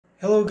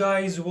Hello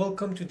guys,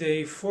 welcome to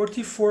day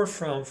 44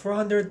 from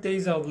 400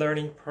 Days of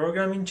Learning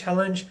Programming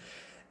Challenge.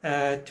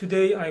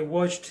 Today I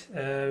watched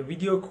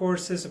video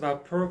courses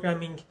about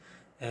programming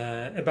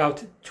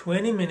about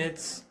 20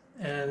 minutes,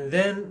 and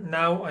then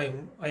now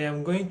I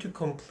am going to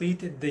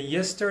complete the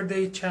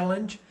yesterday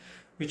challenge,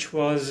 which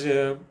was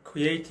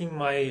creating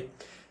my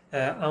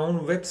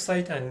own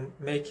website and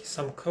make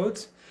some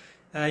codes.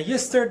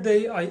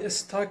 Yesterday I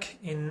stuck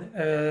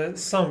in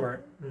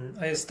somewhere.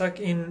 I stuck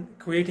in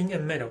creating a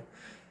menu.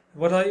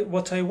 What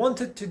I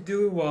wanted to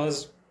do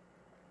was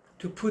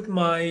to put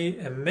my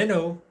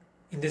menu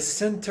in the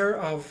center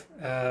of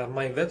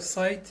my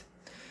website,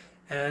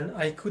 and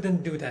I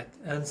couldn't do that.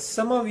 And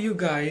some of you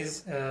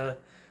guys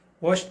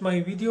watched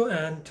my video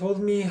and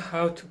told me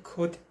how to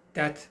code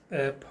that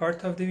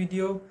part of the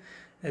video,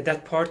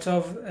 that part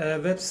of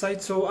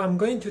website. So I'm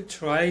going to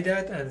try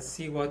that and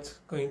see what's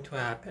going to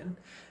happen.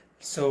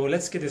 So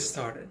let's get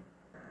started.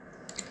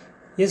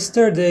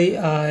 Yesterday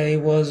I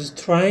was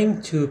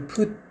trying to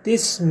put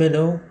this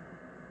menu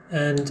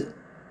and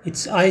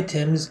its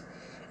items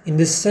in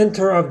the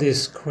center of the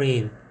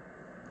screen,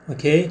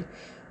 okay,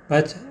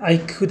 but I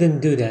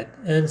couldn't do that.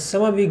 And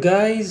some of you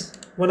guys,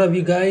 one of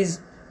you guys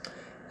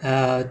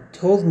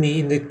told me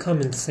in the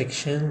comment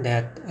section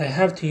that I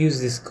have to use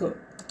this code,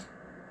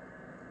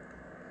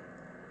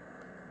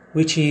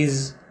 which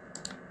is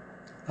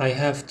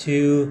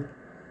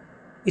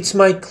it's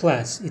my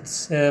class.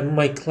 It's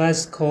my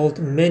class called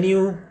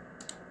menu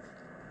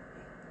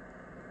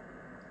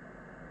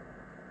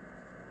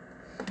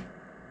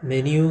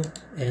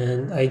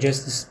and I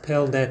just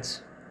spelled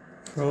that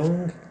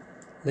wrong.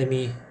 Let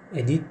me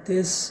edit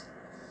this,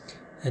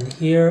 and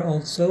here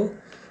also.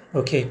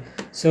 Okay,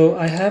 so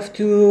I have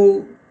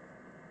to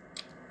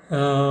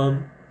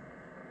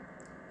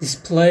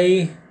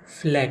display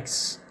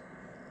flex.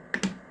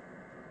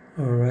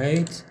 All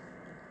right,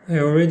 I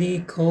already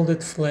called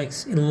it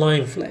flex,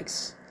 inline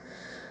flex.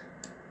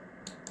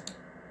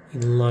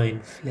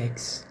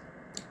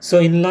 So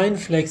inline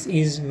flex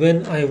is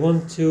when I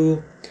want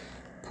to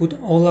put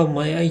all of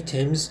my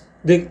items.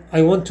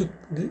 I want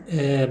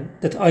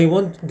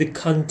the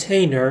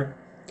container.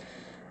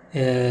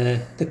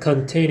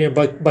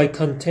 By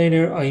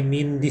container I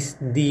mean this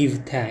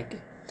div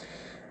tag.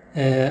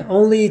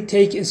 Only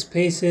take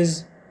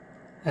spaces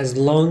as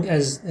long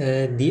as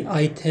the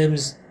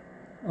items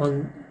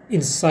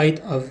inside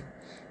of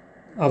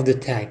the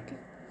tag.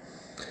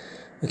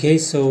 Okay,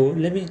 so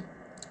let me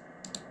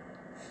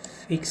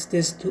fix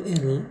this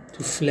to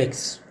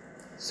flex.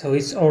 So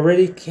it's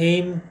already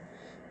come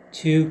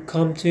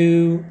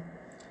to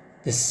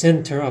the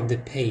center of the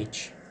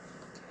page.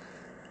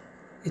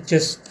 It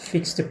just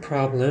fixed the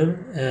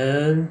problem,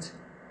 and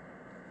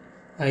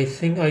I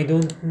think I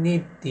don't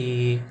need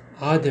the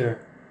other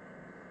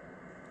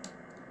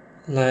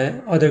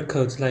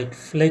codes like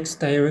flex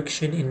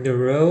direction in the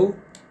row.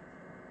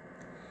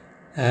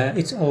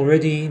 It's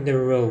already in the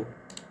row.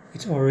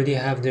 It already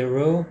have the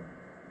row,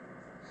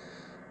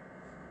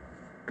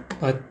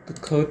 but the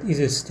code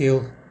is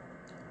still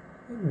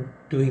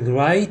doing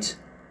right.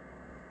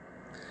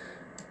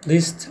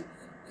 List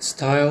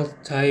style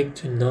type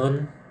to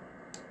none.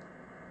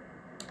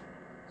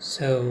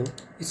 So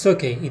it's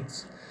okay.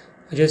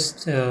 I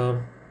just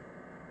where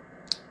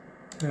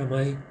am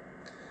I?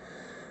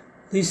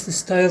 List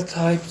style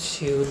type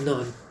to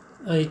none.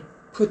 I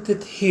put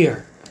it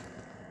here.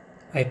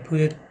 I put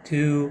it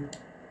to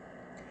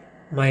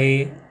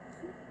my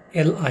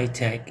li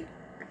tag,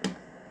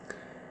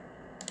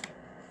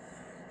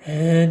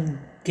 and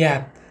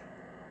gap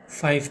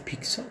 5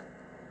 pixel.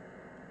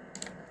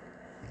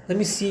 Let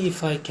me see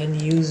if I can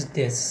use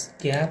this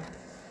gap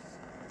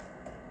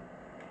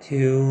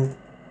to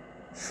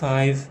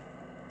 5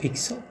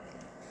 pixel.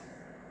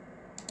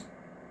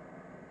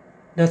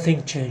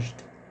 Nothing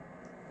changed.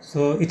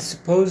 So it's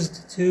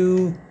supposed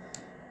to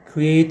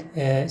create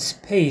a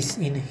space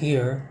in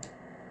here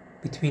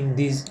between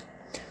these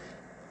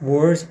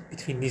words,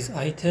 between these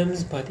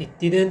items, but it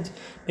didn't.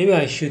 Maybe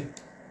I should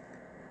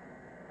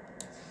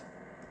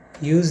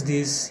use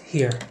this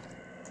here.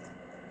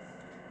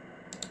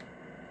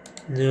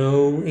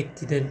 No, it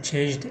didn't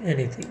change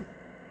anything.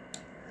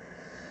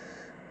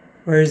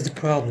 Where is the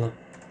problem?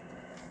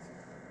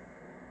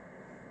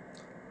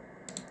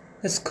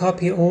 Let's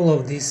copy all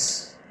of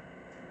this.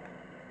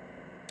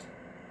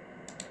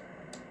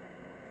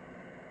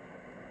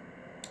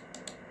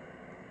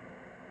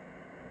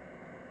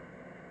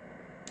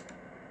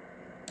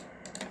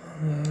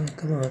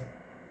 Come on.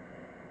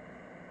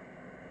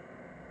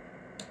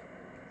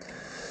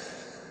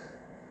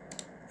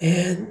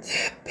 And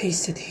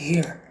paste it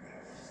here.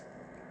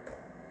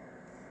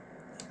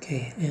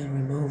 Okay, and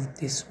remove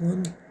this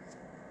one.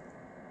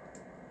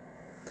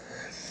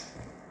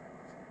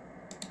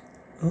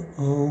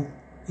 Uh-oh,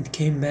 it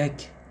came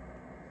back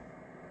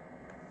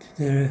to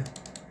the...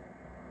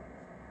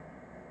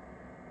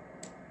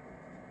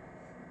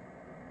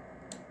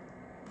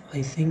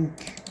 I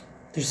think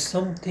there's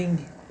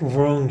something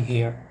wrong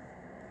here.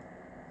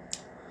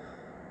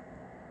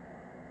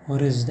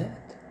 What is that?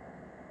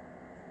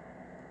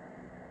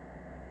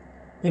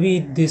 Maybe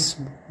this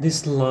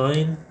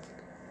line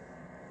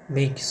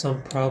makes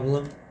some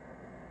problem.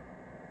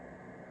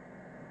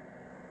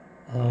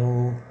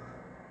 I'll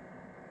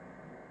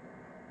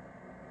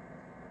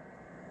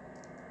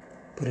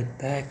put it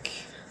back.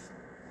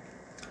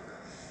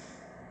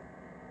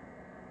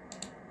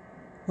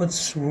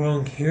 What's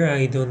wrong here?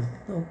 I don't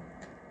know.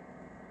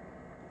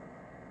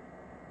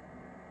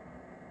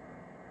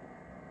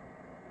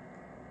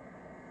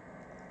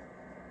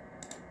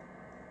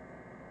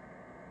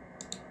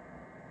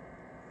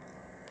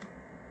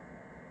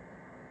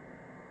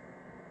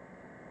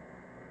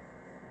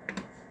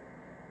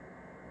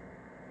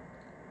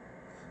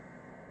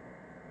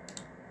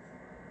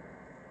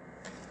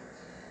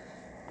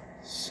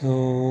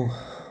 So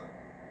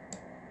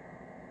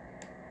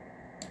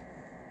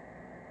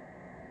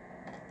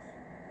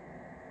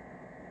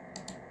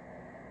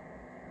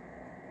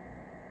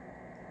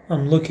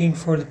I'm looking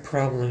for the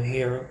problem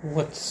here.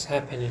 What's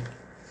happening?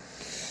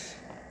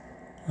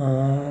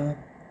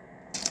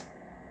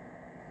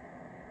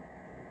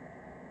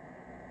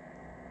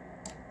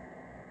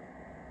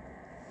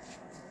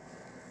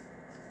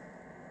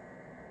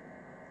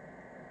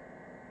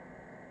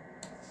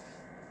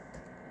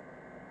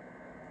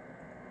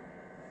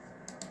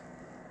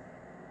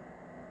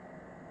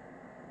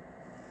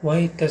 Why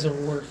it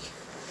doesn't work?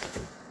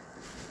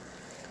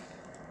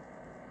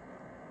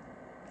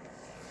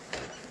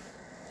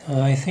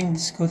 I think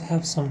this could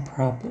have some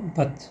problem,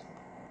 but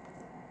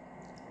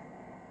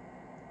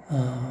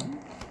I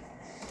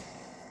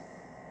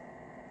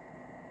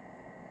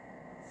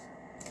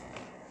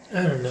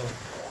don't know.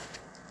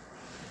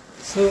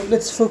 So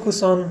let's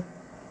focus on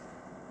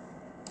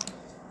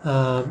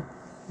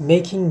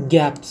making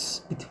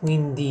gaps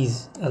between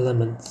these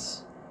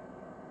elements.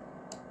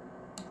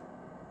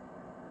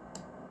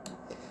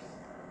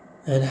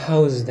 And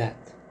how is that?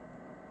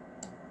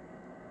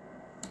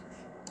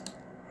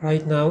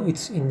 Right now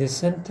it's in the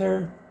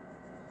center,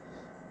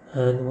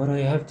 and what I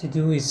have to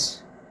do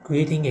is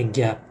creating a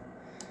gap.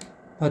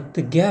 But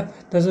the gap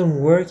doesn't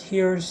work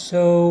here,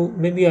 so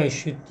maybe I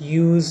should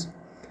use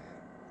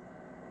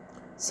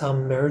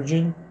some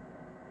margin.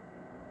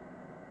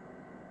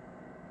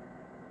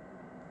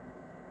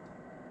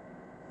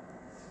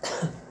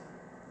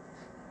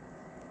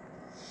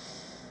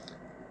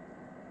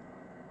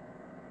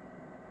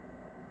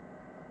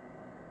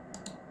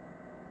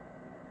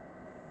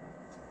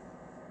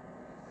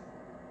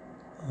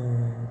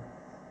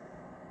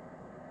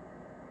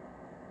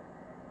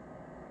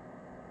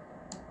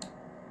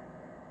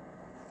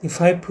 If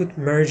I put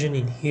margin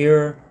in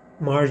here,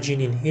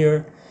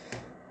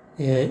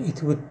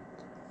 it would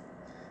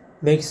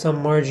make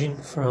some margin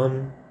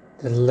from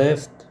the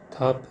left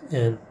top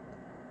and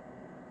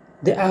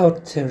the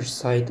outer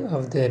side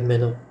of the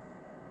menu.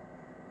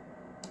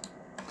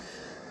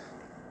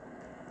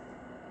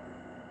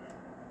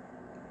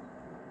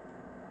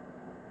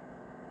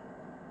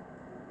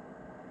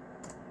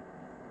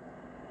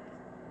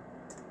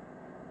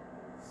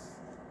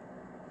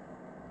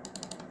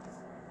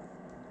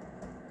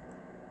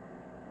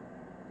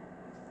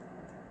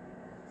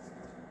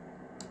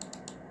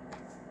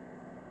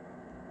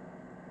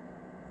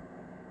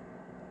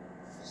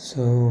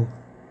 So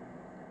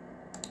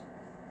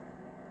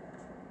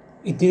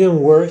it didn't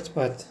work,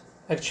 but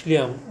actually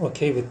I'm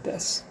okay with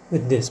this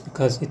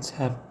because it's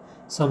have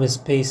some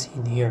space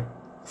in here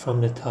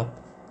from the top.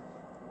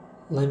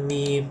 Let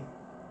me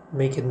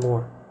make it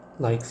more,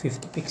 like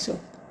 50 pixel.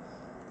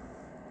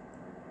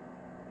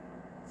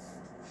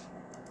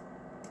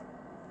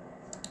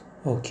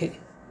 Okay.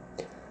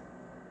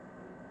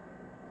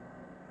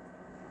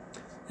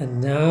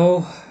 And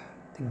now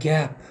the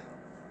gap.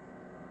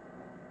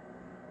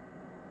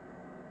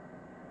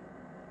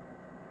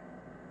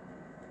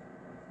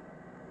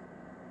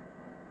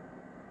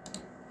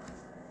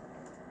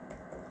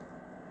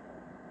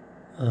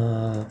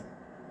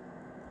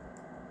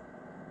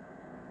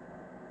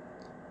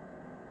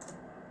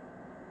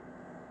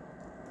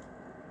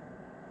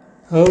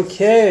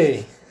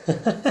 Okay.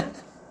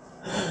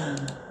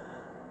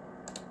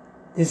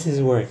 This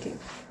is working.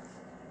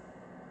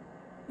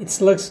 It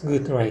looks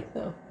good right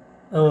now.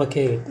 I'm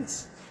okay with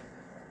this.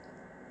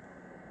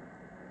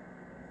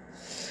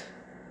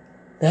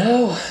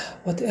 Now,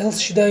 what else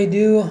should I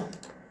do?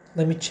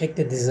 Let me check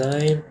the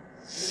design.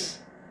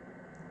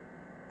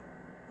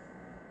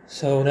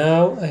 So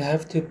now I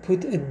have to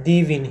put a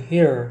div in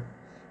here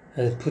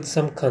and put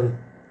some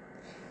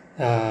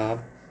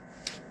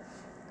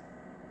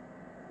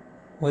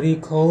what do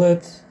you call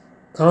it?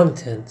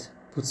 Content.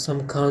 Put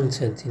some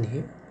content in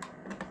here.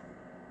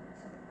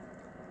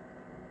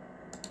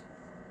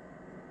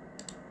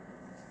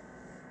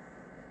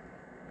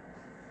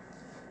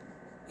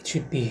 It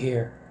should be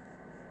here.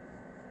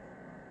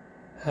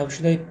 How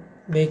should I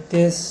make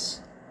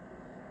this?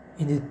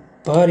 In the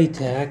body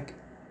tag,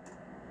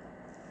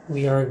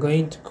 we are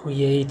going to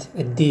create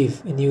a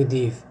div, a new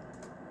div.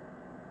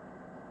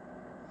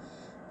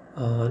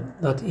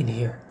 Not in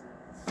here.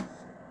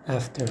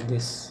 After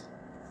this.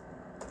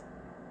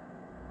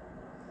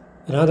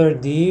 Another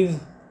div.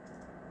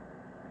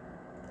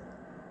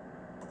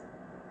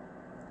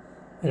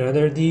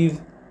 another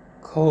div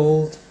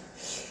called,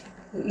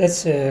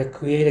 let's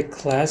create a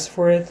class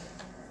for it,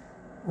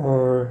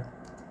 or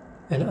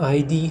an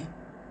ID.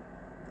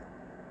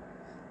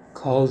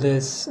 Call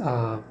this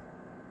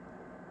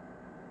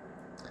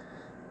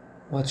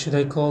what should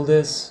I call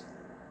this?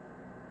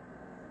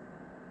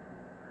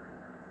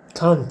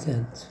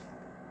 Content.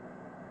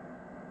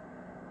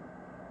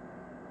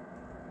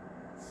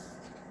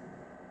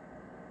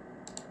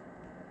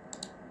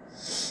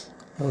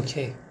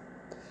 Okay,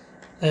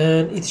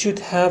 and it should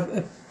have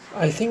a,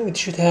 I think it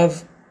should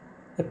have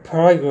a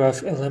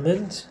paragraph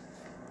element.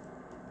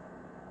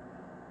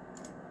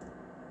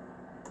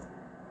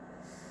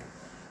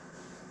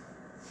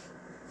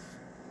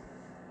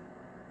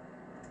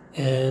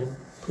 And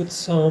put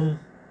some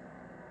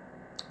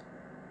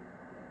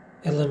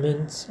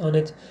elements on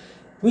it.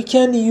 We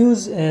can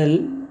use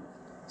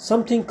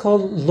something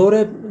called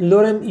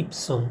lorem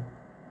ipsum,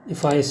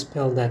 if I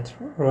spell that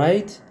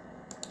right.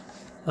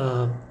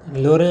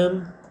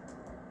 Lorem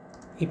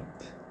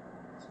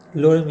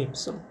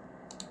ipsum.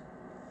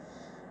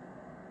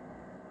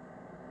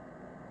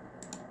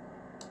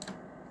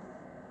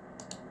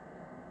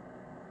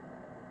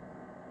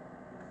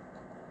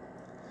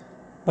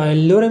 By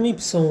lorem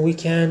ipsum, we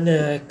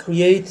can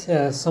create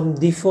some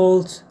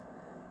default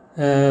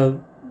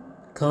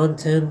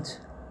content.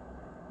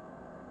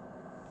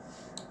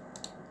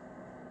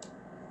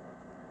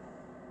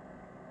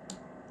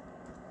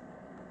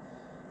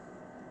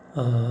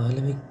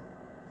 Let me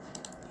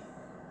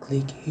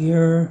click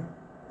here.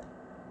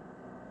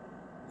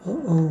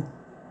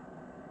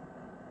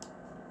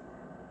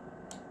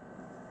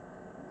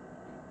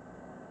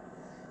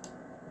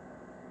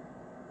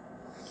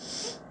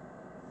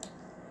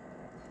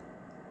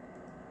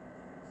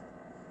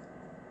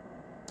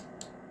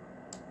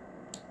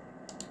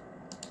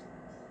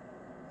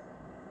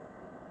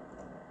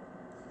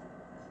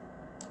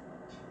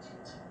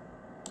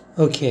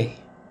 Okay,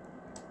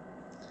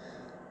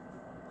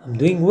 I'm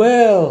doing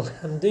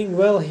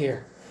well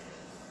here.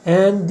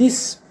 And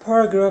this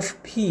paragraph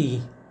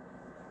P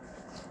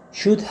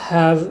should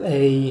have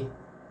a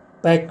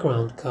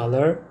background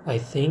color, I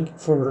think,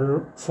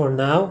 for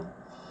now.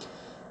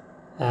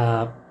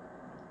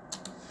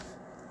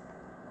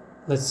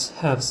 Let's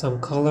have some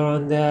color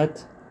on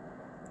that.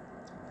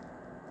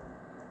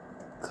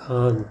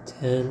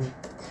 Content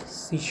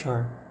C#,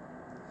 sharp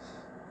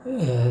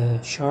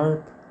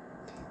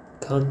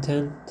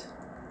content,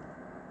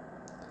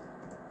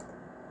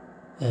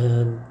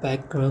 and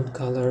background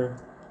color.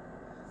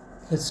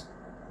 Let's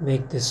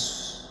make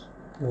this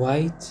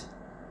white,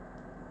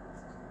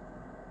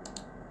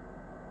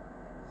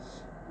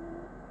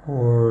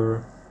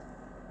 or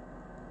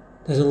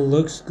doesn't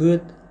looks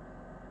good.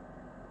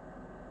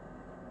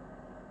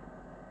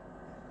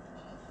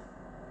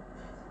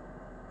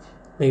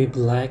 Maybe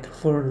black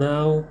for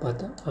now,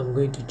 but I'm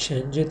going to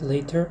change it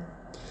later.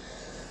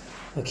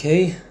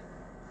 Okay,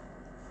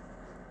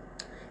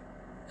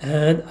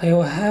 and I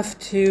will have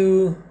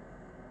to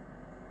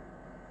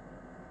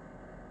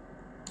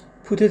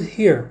put it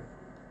here,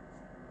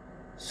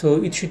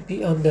 so it should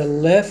be on the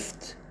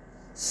left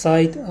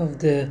side of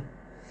the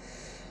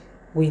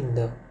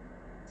window.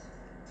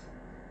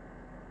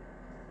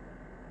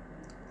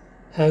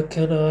 How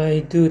can I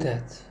do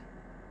that?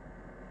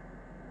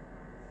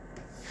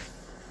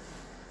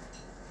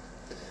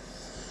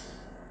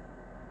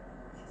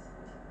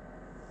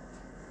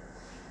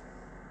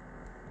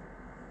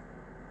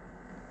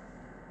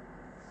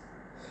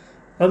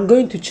 I'm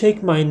going to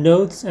check my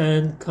notes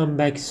and come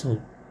back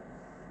soon.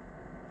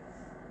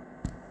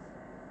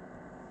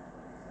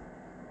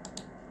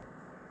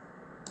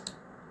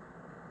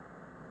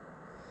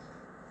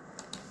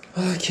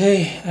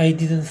 Okay, I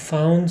didn't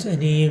found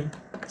any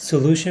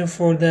solution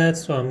for that,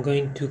 so I'm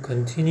going to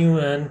continue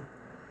and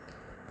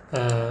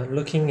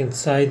looking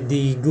inside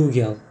the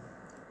Google.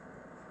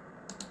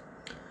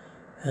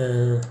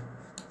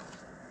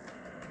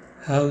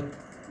 How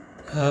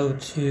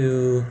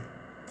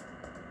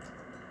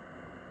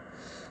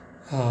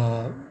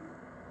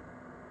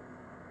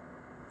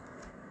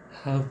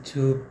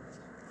to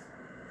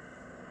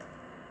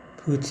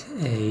put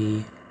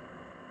a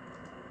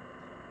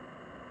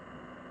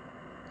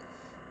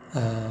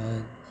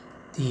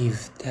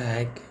div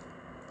tag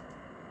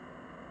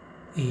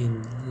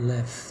in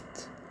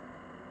left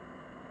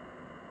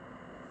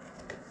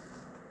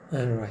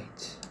and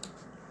right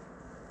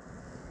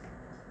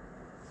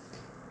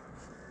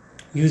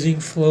using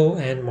flow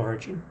and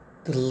margin.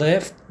 The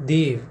left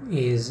div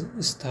is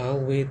style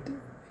width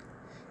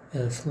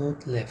and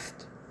float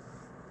left.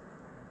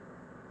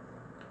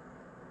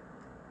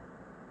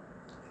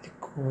 The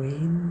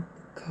green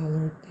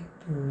color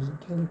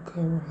horizontally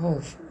cover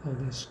half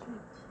of the screen.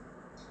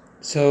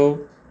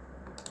 So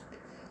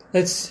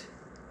let's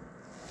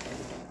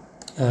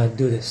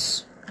do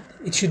this.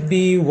 It should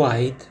be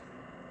wide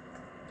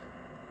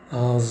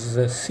of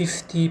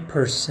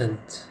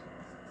 50%.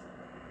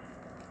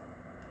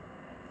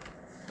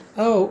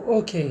 Oh,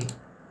 okay.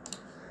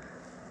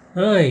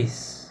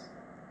 Nice.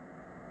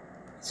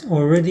 It's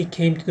already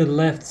came to the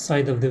left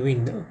side of the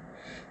window.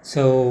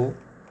 So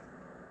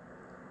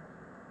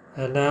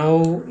and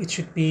now it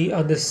should be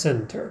on the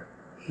center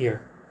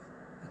here.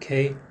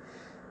 Okay,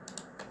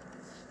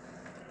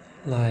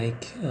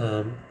 like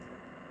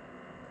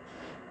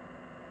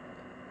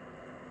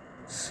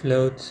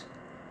float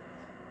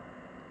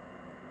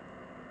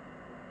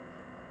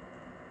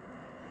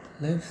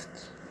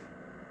left.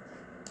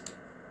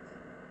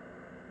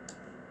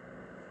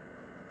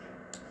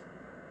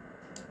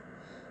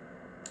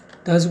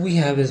 Does we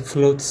have a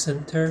float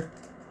center?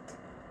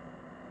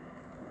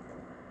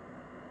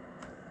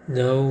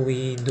 No,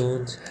 we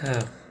don't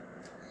have.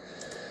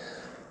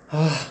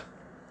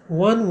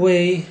 One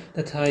way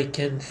that I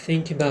can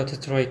think about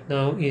it right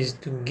now is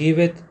to give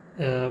it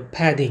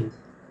padding,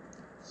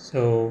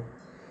 so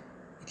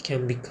it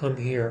can become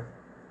here.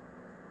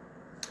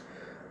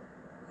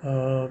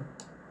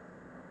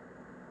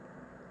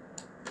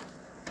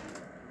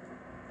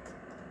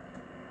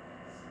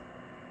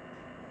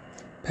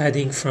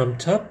 Padding from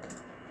top,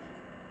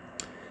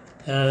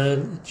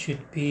 and it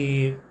should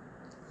be,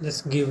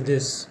 let's give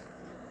this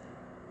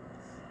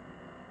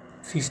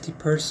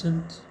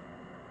 50%.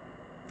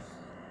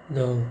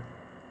 No,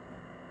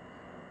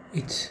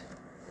 it's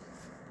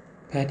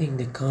padding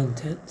the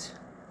content.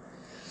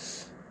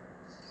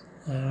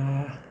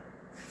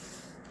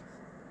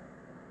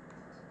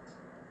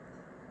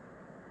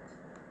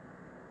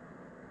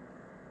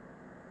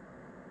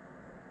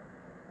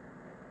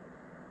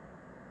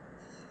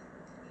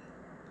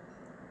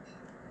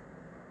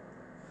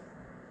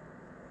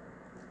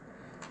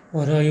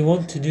 What I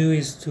want to do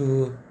is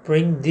to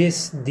bring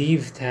this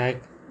div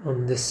tag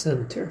on the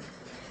center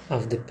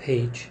of the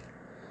page.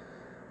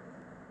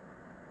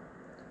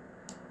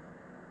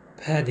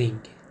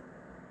 Padding.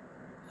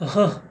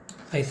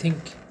 I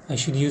think I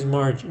should use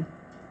margin.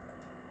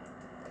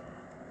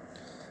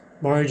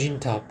 Margin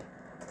top.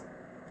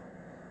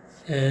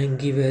 And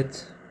give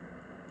it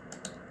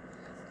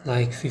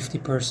like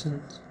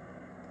 50%.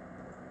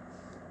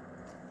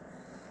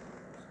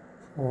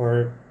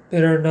 Or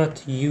better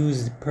not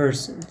use the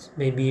percent,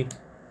 maybe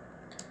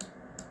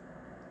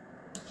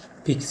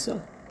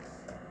pixel.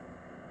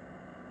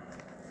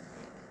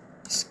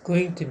 It's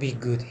going to be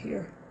good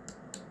here.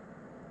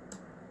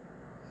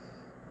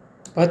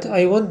 But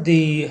I want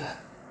the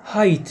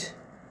height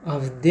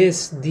of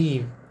this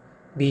div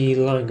be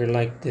longer,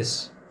 like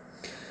this.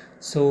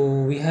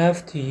 So we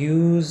have to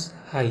use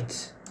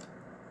height.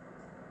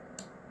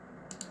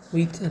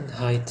 Width and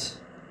height.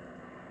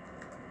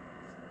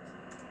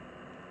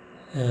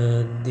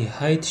 And the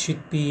height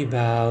should be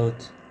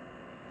about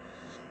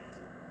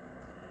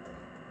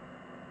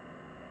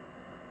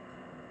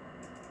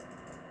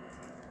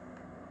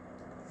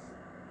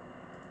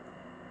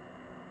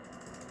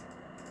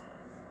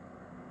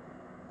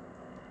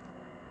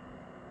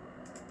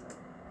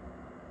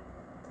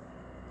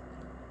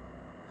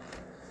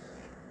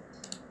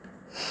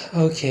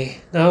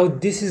okay. Now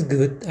this is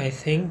good, I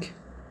think,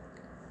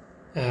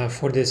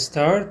 for the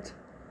start.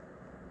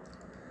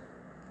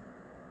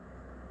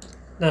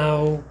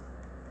 Now,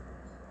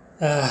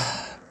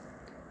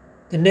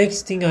 the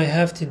next thing I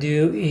have to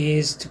do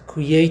is to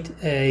create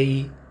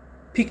a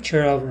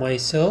picture of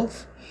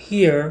myself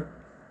here,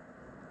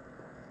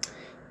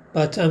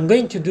 but I'm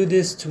going to do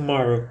this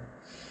tomorrow.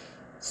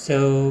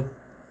 So,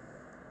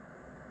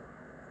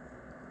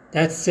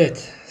 that's it.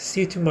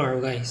 See you tomorrow,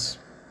 guys.